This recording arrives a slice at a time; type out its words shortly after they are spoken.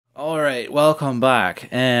Alright, welcome back.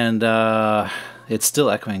 And it's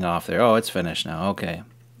still echoing off there. Oh, it's finished now. Okay.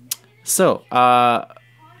 So,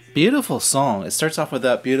 beautiful song. It starts off with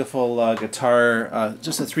that beautiful guitar,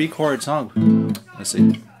 just a 3-chord song. Let's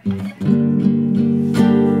see.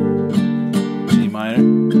 G minor,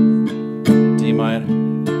 D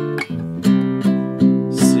minor,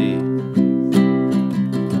 C.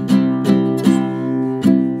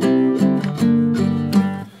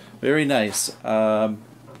 Very nice.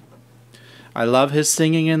 I love his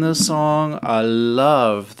singing in this song. I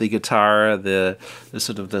love the guitar, the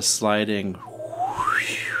sort of the sliding,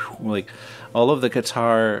 like all of the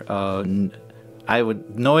guitar.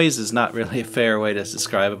 Noise is not really a fair way to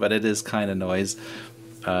describe it, but it is kind of noise.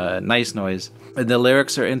 Nice noise. And the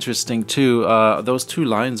lyrics are interesting too. Those 2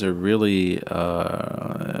 lines are really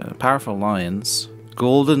powerful lines.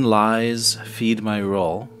 Golden lies feed my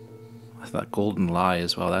roll. I thought golden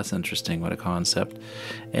lies. Well, that's interesting. What a concept.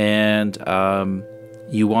 And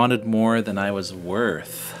you wanted more than I was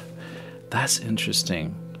worth. That's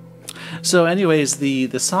interesting. So anyways, the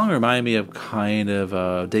song reminded me of kind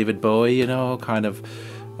of David Bowie, you know, kind of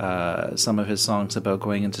some of his songs about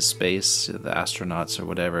going into space, the astronauts or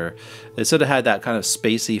whatever. It sort of had that kind of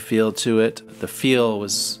spacey feel to it. The feel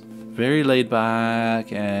was very laid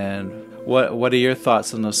back. And what are your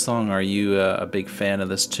thoughts on this song? Are you a big fan of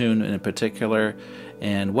this tune in particular?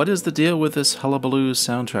 And what is the deal with this Hullabaloo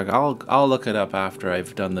soundtrack? I'll look it up after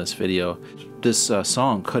I've done this video. This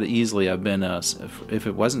song could easily have been if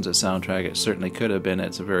it wasn't a soundtrack, it certainly could have been.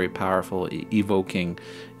 It's a very powerful, evoking,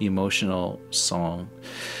 emotional song.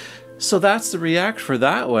 So that's the react for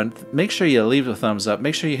that one. Make sure you leave a thumbs up.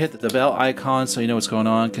 Make sure you hit the bell icon so you know what's going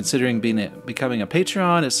on. Considering becoming a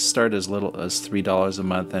Patreon, it's started as little as $3 a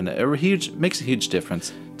month, and it makes a huge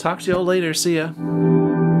difference. Talk to you all later. See ya.